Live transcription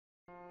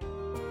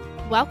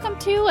Welcome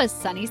to a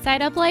Sunny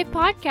Side Up Life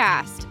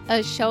podcast,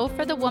 a show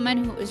for the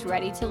woman who is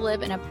ready to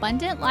live an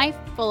abundant life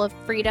full of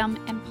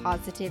freedom and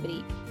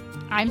positivity.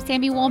 I'm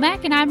Sammy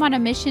Womack, and I'm on a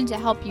mission to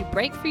help you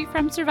break free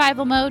from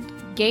survival mode,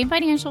 gain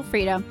financial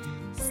freedom,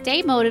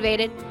 stay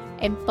motivated,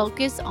 and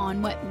focus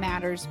on what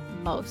matters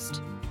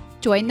most.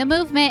 Join the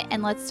movement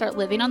and let's start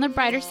living on the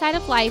brighter side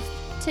of life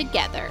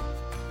together.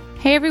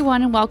 Hey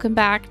everyone, and welcome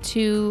back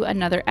to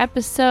another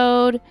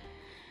episode.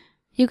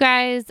 You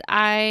guys,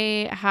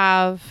 I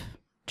have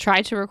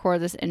tried to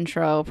record this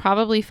intro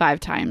probably 5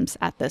 times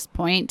at this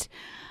point.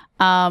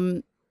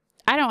 I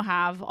don't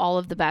have all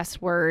of the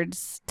best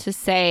words to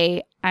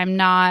say. I'm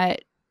not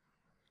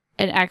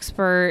an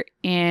expert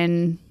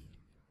in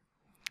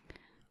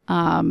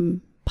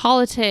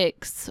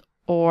politics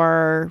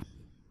or,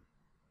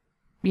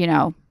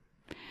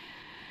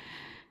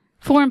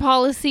 foreign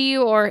policy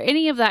or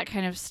any of that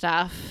kind of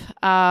stuff.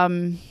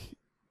 But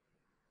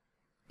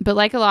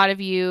like a lot of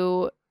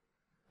you,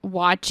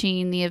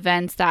 watching the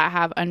events that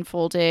have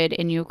unfolded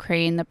in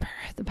Ukraine the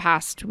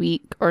past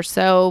week or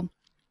so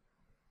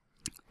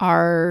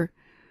are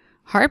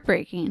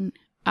heartbreaking.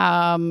 We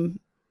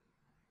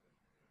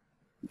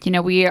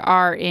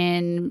are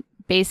in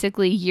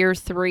basically year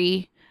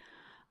 3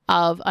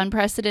 of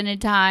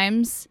unprecedented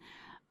times.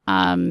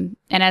 And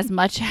as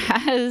much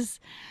as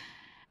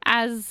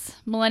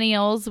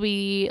millennials,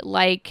 we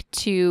like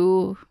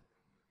to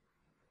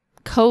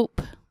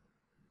cope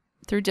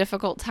through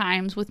difficult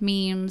times with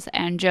memes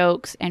and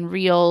jokes and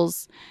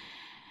reels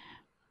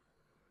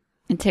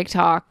and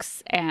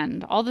TikToks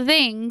and all the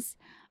things.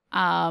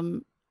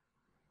 Memes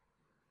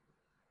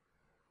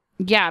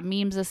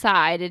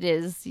aside, it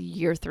is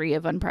year 3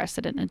 of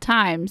unprecedented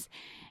times.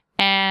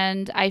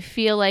 And I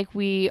feel like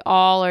we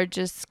all are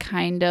just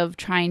kind of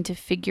trying to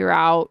figure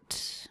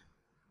out,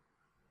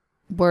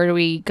 where do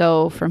we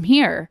go from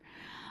here?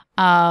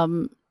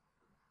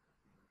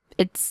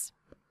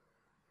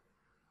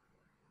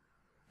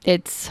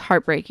 It's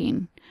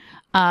heartbreaking.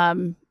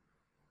 I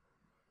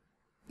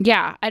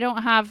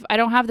don't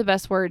have the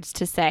best words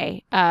to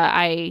say.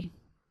 I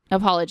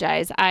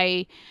apologize.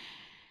 I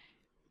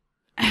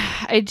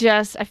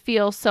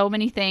feel so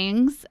many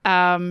things.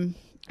 I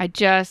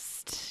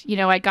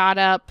got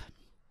up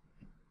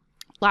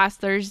last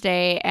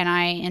Thursday and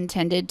I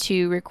intended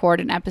to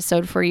record an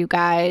episode for you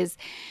guys,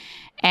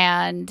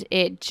 and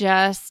it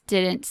just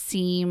didn't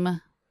seem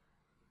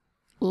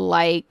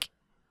like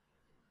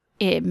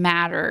it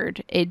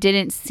mattered. It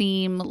didn't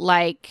seem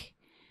like,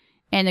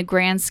 in the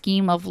grand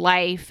scheme of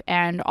life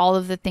and all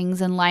of the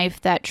things in life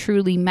that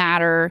truly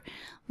matter,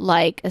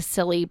 like a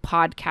silly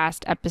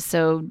podcast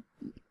episode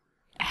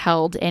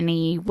held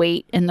any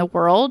weight in the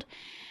world.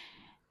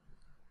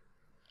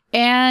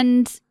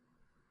 And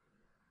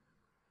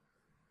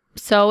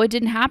so it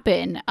didn't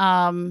happen.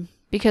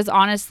 Because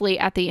honestly,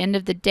 at the end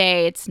of the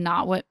day, it's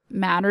not what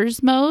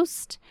matters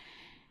most.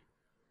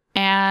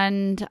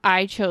 And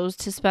I chose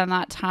to spend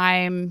that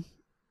time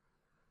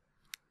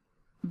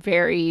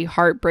very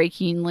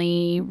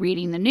heartbreakingly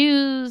reading the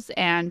news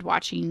and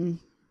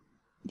watching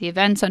the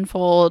events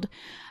unfold.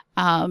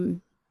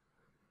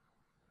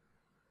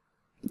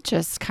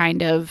 Just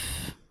kind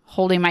of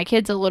holding my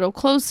kids a little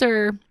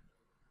closer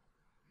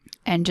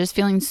and just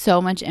feeling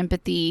so much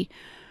empathy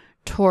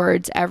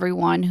towards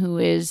everyone who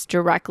is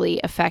directly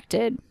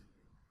affected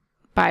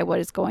by what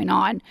is going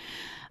on.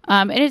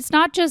 And it's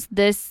not just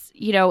this,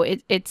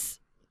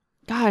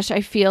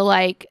 I feel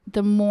like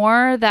the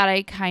more that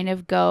I kind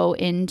of go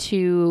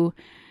into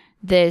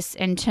this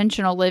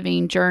intentional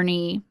living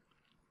journey,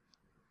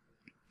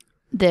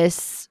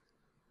 this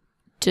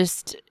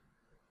just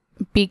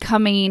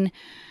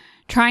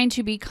trying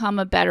to become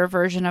a better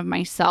version of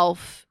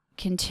myself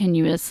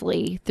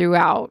continuously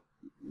throughout,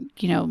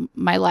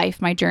 my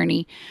life, my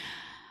journey,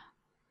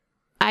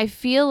 I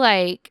feel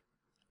like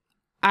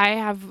I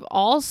have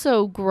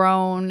also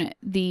grown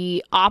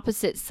the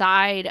opposite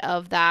side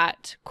of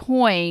that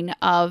coin,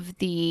 of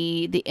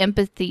the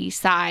empathy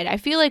side. I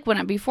feel like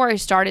before I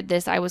started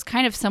this, I was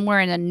kind of somewhere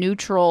in the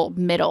neutral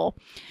middle.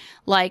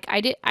 Like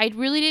I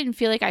really didn't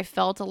feel like I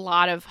felt a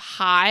lot of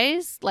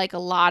highs, like a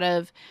lot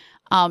of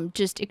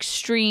just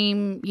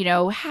extreme,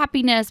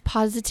 happiness,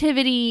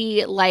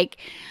 positivity. Like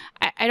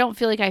I don't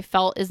feel like I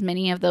felt as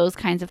many of those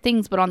kinds of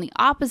things. But on the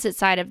opposite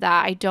side of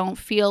that, I don't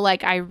feel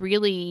like I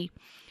really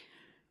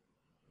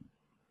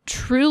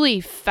truly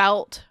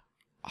felt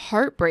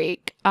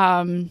heartbreak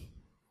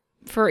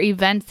for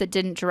events that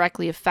didn't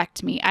directly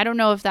affect me. I don't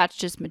know if that's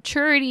just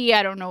maturity.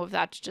 I don't know if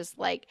that's just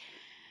like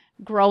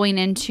growing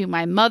into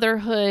my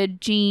motherhood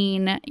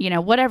gene,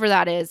 whatever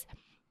that is.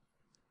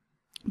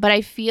 But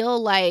I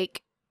feel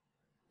like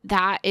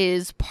that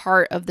is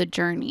part of the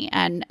journey.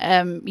 And,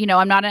 I'm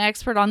not an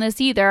expert on this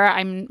either.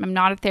 I'm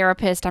not a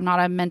therapist. I'm not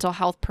a mental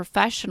health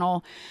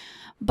professional,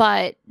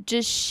 but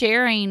just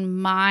sharing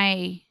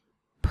my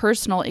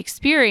personal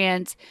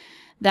experience,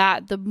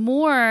 that the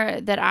more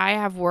that I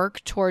have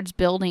worked towards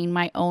building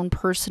my own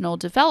personal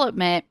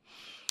development,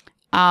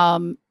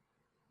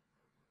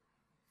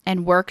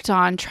 and worked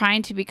on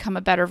trying to become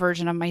a better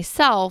version of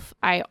myself,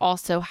 I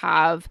also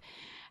have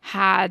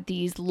had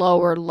these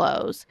lower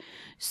lows.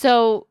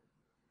 So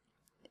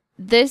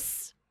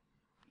this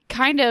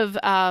kind of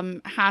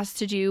has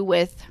to do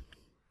with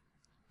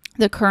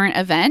the current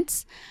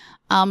events,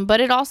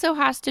 but it also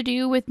has to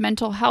do with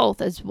mental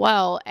health as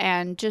well,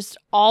 and just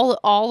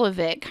all of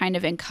it kind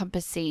of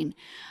encompassing.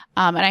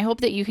 And I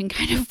hope that you can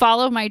kind of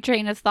follow my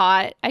train of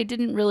thought. I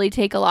didn't really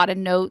take a lot of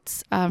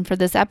notes for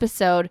this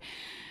episode,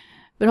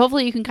 but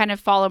hopefully you can kind of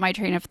follow my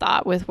train of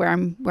thought with where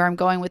I'm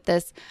going with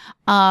this.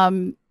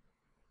 And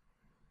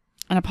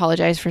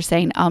apologize for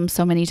saying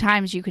so many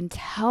times. You can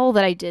tell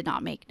that I did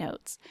not make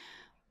notes.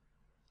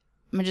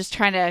 I'm just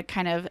trying to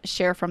kind of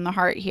share from the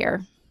heart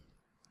here.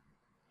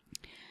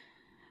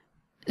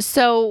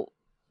 So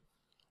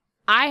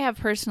I have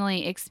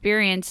personally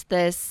experienced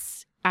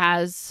this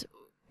as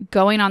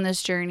going on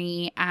this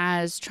journey,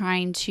 as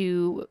trying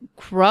to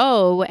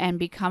grow and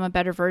become a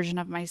better version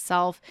of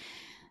myself,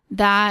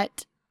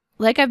 that,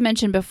 like I've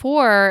mentioned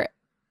before,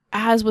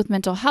 as with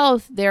mental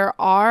health, there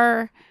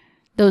are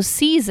those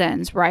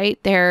seasons,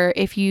 right? There,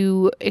 if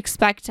you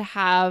expect to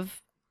have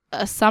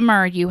a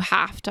summer, you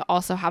have to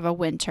also have a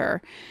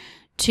winter.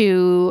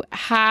 To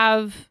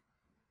have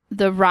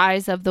the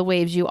rise of the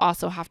waves, you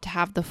also have to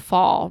have the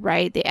fall,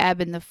 right? The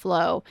ebb and the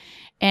flow.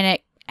 And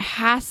it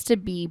has to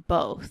be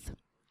both.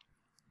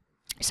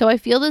 So I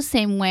feel the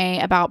same way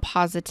about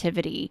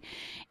positivity.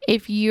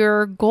 If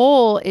your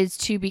goal is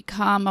to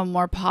become a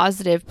more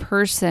positive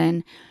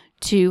person,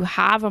 to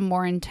have a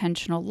more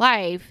intentional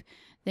life,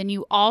 then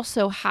you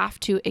also have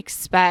to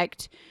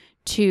expect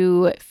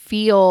to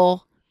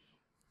feel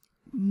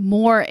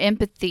more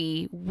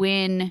empathy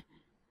when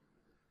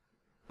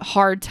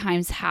hard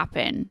times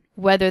happen,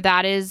 whether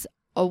that is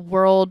a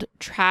world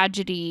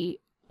tragedy,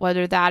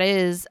 whether that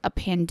is a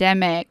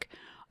pandemic,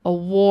 a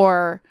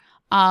war,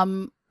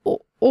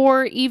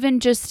 or even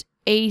just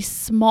a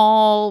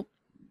small,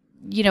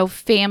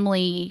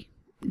 family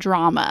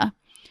drama,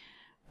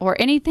 or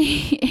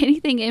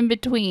anything in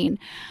between.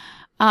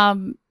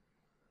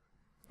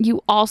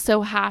 You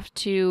also have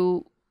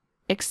to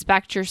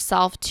expect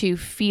yourself to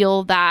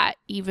feel that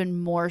even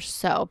more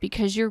so,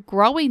 because you're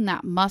growing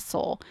that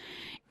muscle.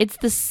 It's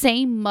the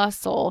same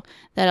muscle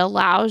that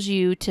allows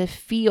you to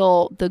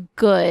feel the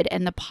good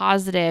and the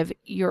positive.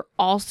 You're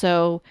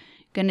also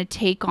going to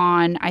take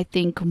on, I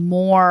think,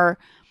 more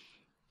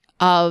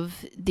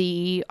of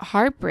the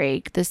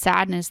heartbreak, the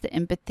sadness, the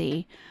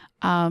empathy.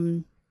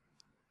 And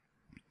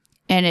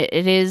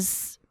it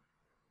is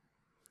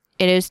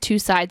two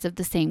sides of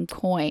the same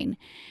coin.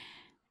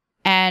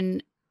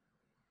 And,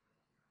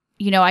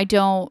 I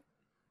don't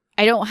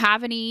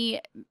have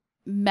any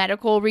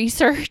medical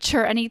research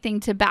or anything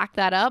to back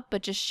that up,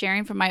 but just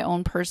sharing from my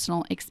own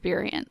personal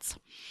experience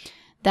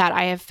that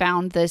I have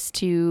found this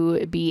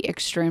to be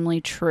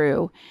extremely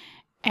true.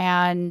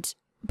 But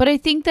I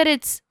think that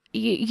it's,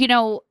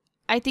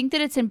 I think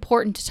that it's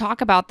important to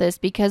talk about this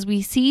because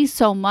we see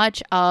so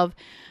much of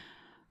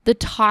the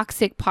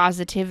toxic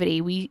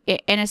positivity.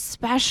 And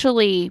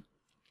especially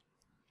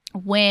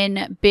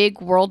when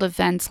big world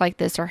events like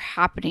this are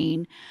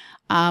happening,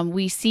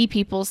 we see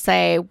people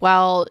say,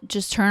 well,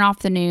 just turn off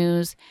the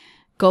news,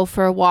 go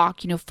for a walk,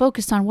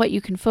 focus on what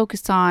you can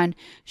focus on,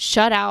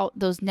 shut out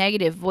those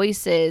negative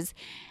voices.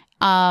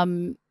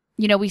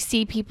 We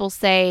see people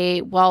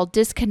say, well,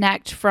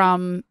 disconnect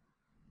from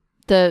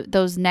the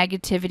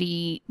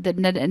negativity, the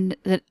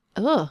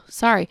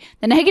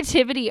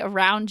negativity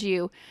around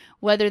you,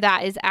 whether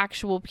that is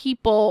actual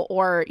people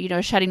or,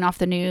 shutting off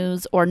the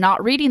news or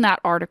not reading that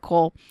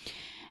article.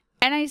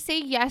 And I say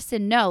yes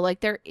and no.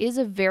 Like, there is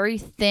a very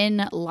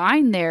thin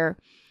line there.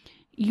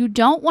 You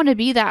don't want to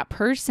be that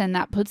person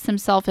that puts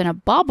themselves in a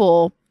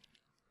bubble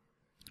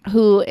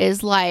who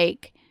is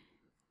like,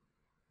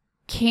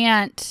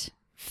 can't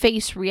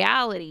face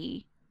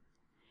reality.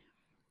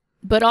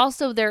 But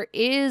also there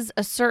is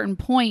a certain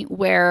point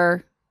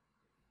where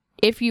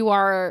if you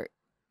are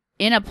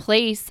in a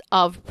place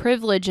of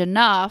privilege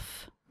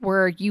enough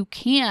where you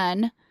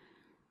can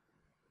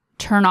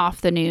turn off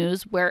the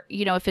news, where,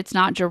 if it's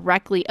not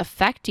directly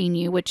affecting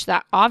you, which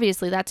that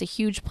obviously that's a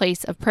huge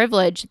place of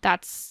privilege.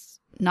 That's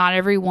not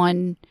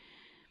everyone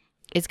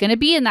is going to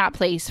be in that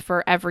place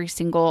for every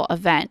single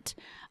event.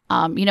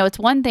 It's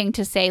one thing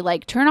to say,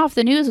 like, turn off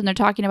the news when they're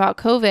talking about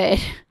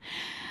COVID,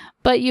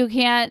 but you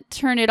can't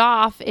turn it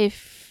off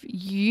if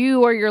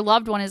you or your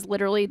loved one is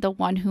literally the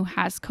one who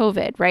has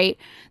COVID, right?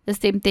 The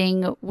same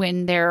thing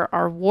when there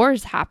are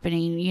wars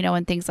happening,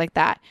 and things like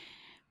that.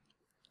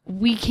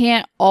 We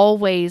can't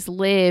always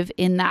live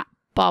in that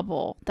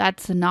bubble.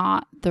 That's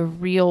not the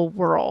real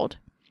world.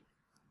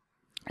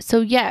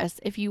 So yes,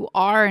 if you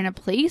are in a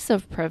place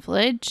of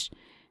privilege,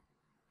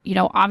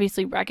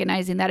 obviously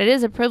recognizing that it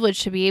is a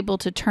privilege to be able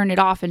to turn it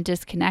off and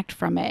disconnect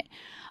from it.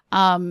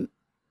 And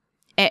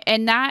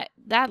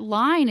that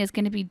line is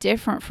going to be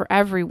different for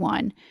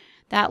everyone.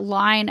 That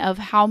line of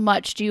how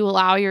much do you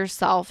allow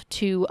yourself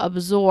to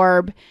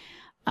absorb,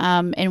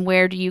 and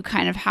where do you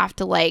kind of have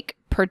to like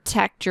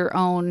protect your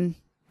own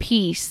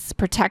peace,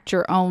 protect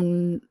your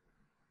own,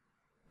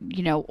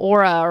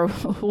 aura or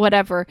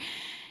whatever.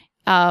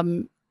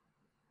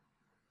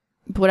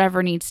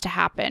 whatever needs to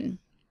happen.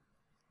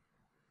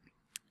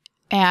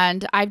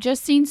 And I've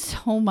just seen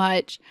so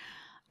much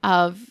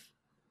of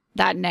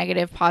that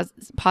negative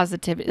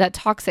positivity, that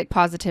toxic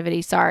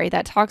positivity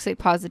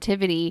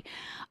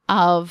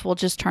of, well,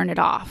 just turn it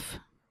off.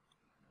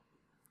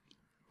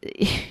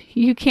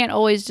 You can't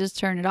always just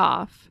turn it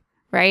off,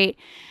 right?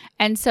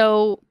 And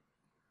so,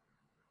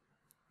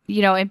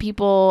 and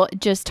people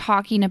just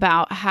talking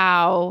about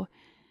how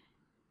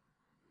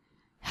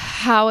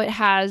it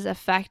has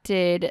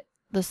affected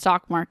the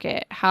stock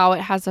market, how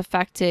it has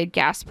affected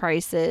gas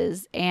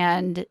prices.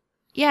 And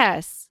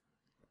yes,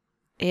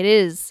 it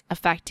is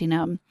affecting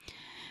them.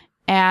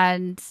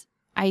 And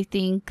I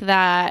think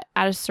that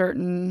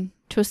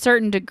to a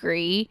certain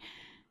degree,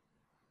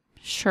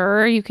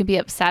 sure, you can be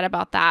upset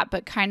about that,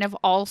 but kind of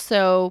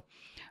also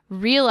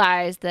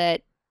realize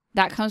that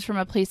comes from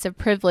a place of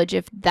privilege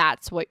if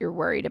that's what you're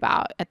worried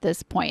about at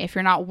this point. If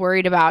you're not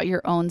worried about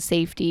your own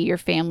safety, your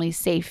family's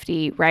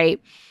safety, right?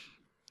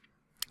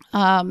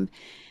 And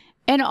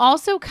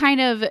also kind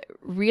of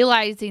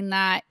realizing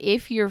that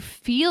if you're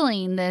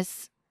feeling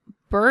this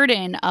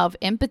burden of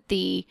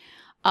empathy,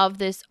 of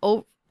this,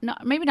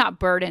 maybe not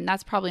burden,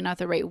 that's probably not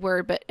the right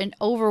word, but an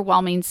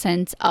overwhelming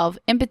sense of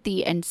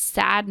empathy and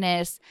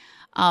sadness,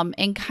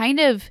 and kind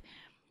of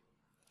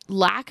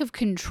lack of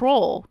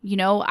control.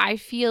 I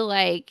feel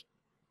like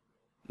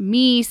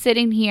me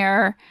sitting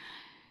here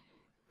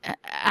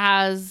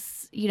as,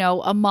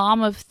 a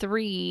mom of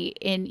 3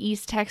 in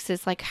East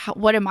Texas, like,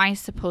 what am I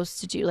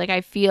supposed to do? Like, I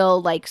feel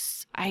like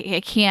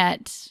I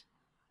can't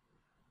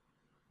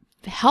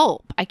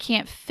help. I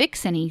can't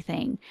fix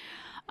anything.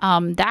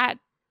 That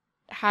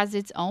has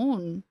its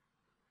own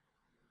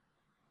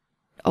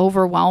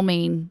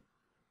overwhelming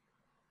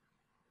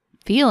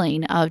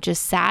feeling of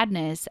just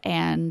sadness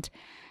and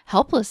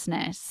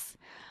helplessness,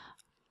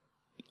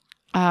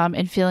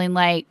 and feeling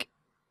like,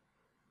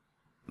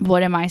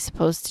 what am I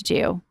supposed to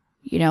do?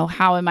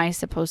 How am I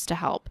supposed to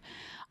help?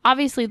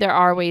 Obviously, there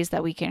are ways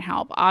that we can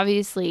help.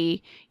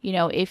 Obviously,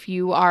 if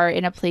you are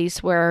in a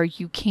place where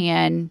you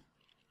can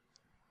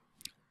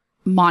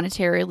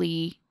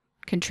monetarily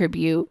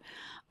contribute,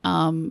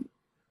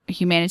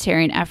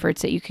 humanitarian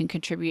efforts that you can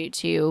contribute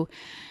to,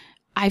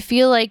 I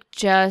feel like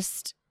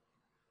just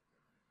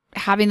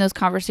having those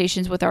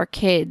conversations with our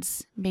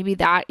kids, maybe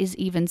that is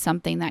even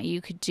something that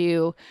you could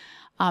do,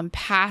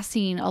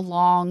 passing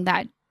along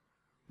that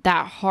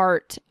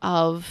heart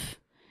of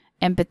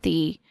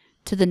empathy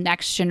to the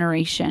next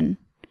generation,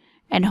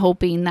 and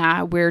hoping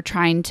that we're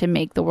trying to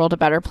make the world a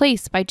better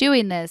place by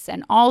doing this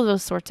and all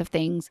those sorts of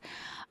things,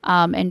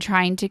 and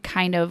trying to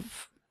kind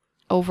of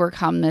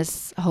overcome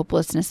this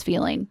hopelessness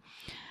feeling.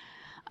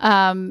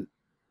 And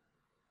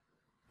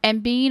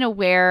being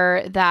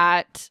aware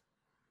that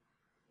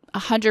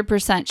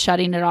 100%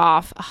 shutting it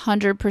off,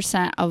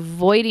 100%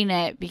 avoiding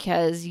it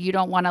because you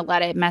don't want to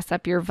let it mess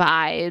up your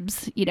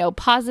vibes,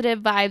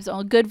 positive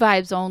vibes, good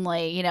vibes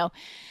only,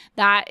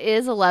 that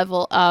is a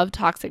level of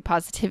toxic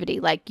positivity.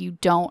 Like, you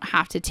don't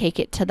have to take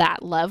it to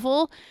that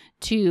level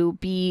to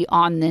be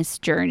on this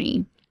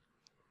journey.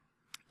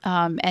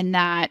 And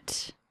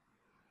that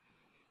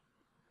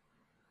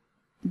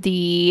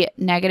the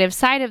negative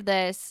side of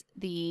this,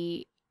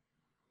 and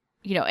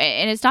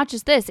it's not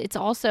just this, it's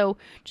also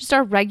just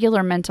our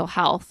regular mental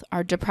health,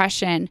 our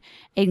depression,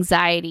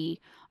 anxiety,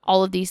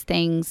 all of these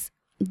things,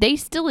 they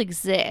still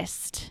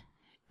exist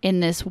in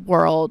this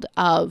world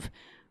of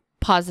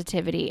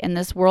positivity, in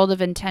this world of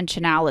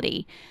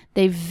intentionality.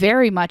 They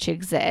very much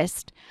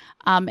exist.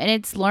 And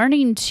it's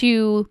learning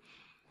to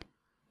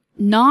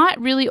not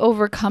really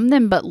overcome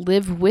them, but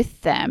live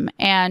with them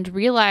and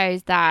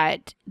realize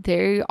that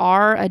they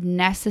are a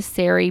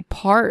necessary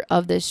part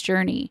of this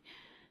journey.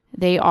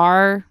 They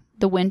are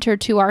the winter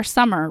to our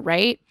summer,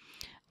 right?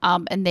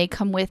 And they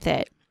come with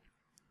it.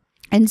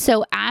 And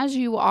so as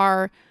you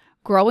are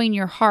growing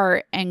your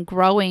heart and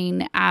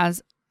growing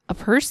as a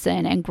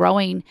person and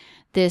growing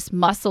this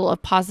muscle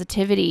of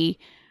positivity,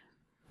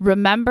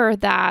 remember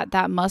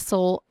that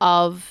muscle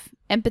of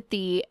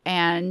empathy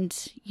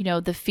and,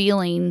 the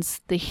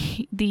feelings,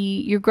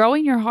 you're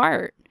growing your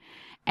heart,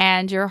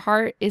 and your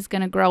heart is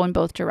going to grow in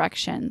both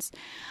directions.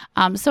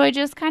 So I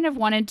just kind of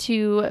wanted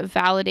to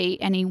validate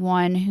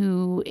anyone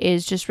who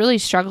is just really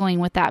struggling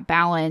with that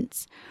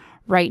balance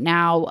right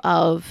now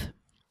of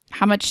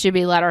how much should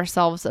we let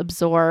ourselves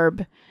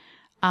absorb?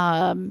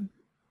 Where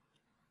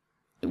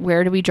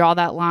do we draw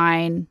that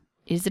line?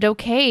 Is it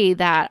okay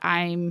that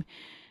I'm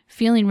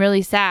feeling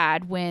really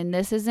sad when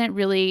this isn't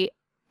really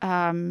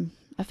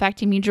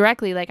affecting me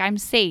directly? Like, I'm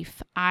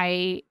safe.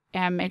 I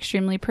am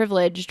extremely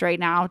privileged right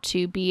now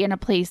to be in a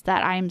place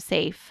that I'm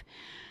safe.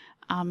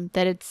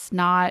 That it's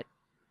not,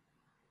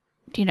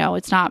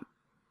 it's not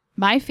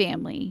my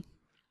family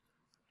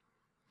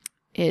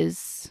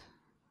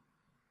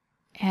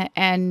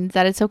and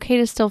that it's okay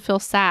to still feel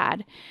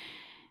sad.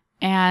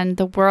 And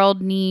the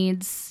world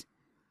needs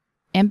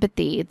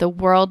empathy. The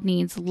world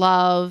needs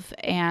love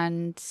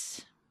and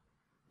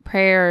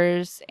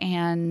prayers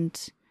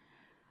and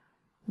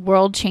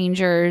world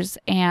changers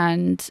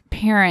and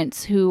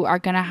parents who are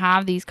going to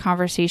have these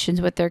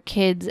conversations with their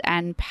kids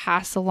and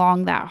pass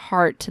along that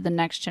heart to the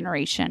next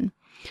generation.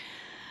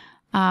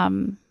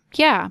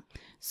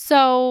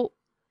 So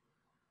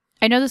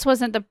I know this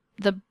wasn't the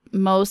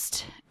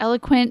most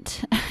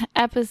eloquent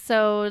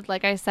episode.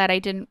 Like I said, I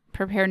didn't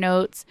prepare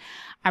notes.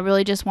 I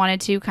really just wanted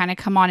to kind of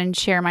come on and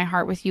share my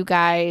heart with you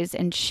guys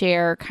and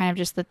share kind of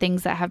just the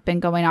things that have been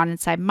going on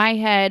inside my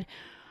head.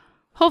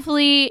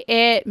 Hopefully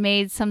it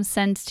made some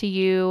sense to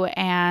you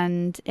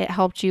and it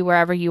helped you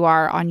wherever you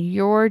are on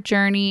your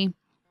journey.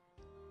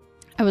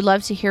 I would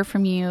love to hear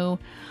from you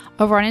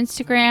over on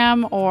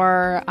Instagram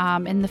or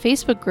in the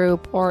Facebook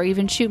group, or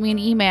even shoot me an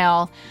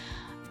email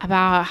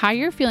about how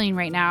you're feeling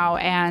right now.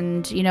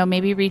 And,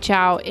 maybe reach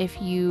out if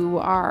you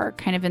are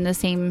kind of in the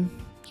same,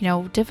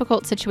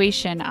 difficult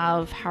situation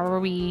of how are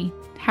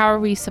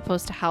we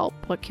supposed to help?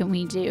 What can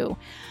we do?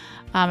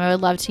 I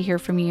would love to hear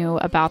from you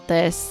about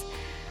this.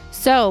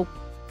 So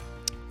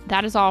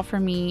that is all for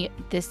me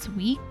this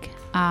week.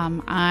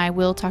 I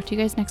will talk to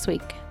you guys next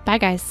week. Bye,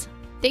 guys.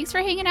 Thanks for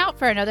hanging out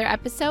for another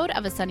episode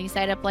of a Sunny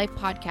Side Up Life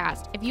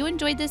podcast. If you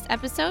enjoyed this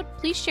episode,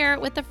 please share it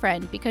with a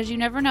friend, because you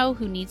never know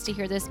who needs to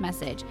hear this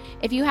message.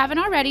 If you haven't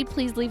already,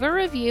 please leave a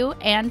review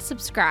and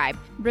subscribe.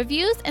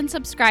 Reviews and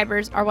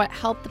subscribers are what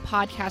help the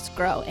podcast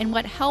grow and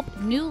what help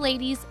new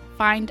ladies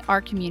find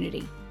our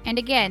community. And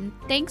again,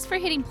 thanks for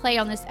hitting play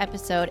on this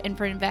episode and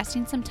for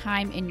investing some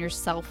time in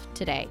yourself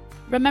today.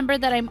 Remember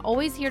that I'm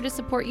always here to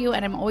support you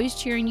and I'm always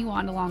cheering you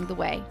on along the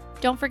way.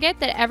 Don't forget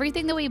that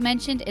everything that we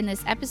mentioned in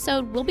this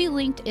episode will be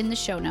linked in the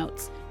show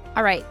notes.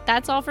 All right,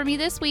 that's all for me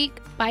this week.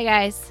 Bye,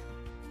 guys.